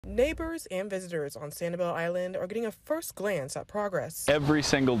Neighbors and visitors on Sanibel Island are getting a first glance at progress. Every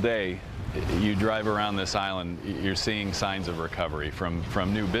single day you drive around this island, you're seeing signs of recovery from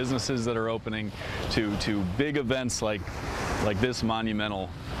new businesses that are opening to big events like this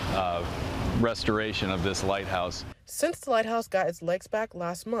monumental restoration of this lighthouse. Since the lighthouse got its legs back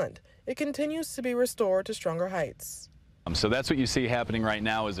last month, it continues to be restored to stronger heights. So that's what you see happening right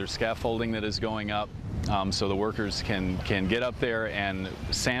now. Is there's scaffolding that is going up, so the workers can get up there and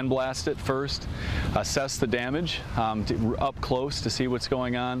sandblast it first, assess the damage up close to see what's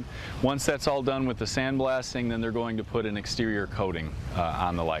going on. Once that's all done with the sandblasting, then they're going to put an exterior coating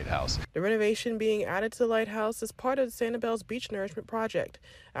on the lighthouse. The renovation being added to the lighthouse is part of Sanibel's beach nourishment project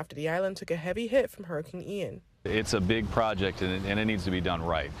after the island took a heavy hit from Hurricane Ian. It's a big project and it needs to be done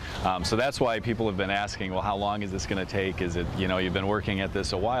right. So that's why people have been asking, well, how long is this going to take? Is it, you've been working at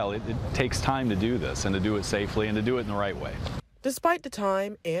this a while. It takes time to do this and to do it safely and to do it in the right way. Despite the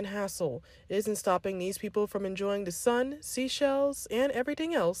time and hassle, it isn't stopping these people from enjoying the sun, seashells, and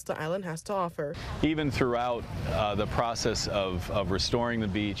everything else the island has to offer. Even throughout the process of restoring the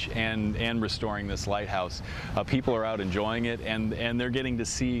beach and restoring this lighthouse, people are out enjoying it and they're getting to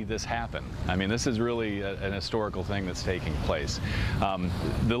see this happen. I mean, this is really an historical thing that's taking place.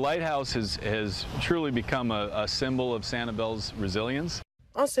 The lighthouse has truly become a symbol of Sanibel's resilience.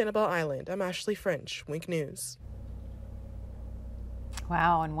 On Sanibel Island, I'm Ashley French, Wink News.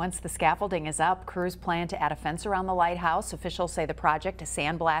 Wow, and once the scaffolding is up, crews plan to add a fence around the lighthouse. Officials say the project to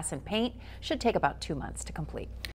sandblast and paint should take about 2 months to complete.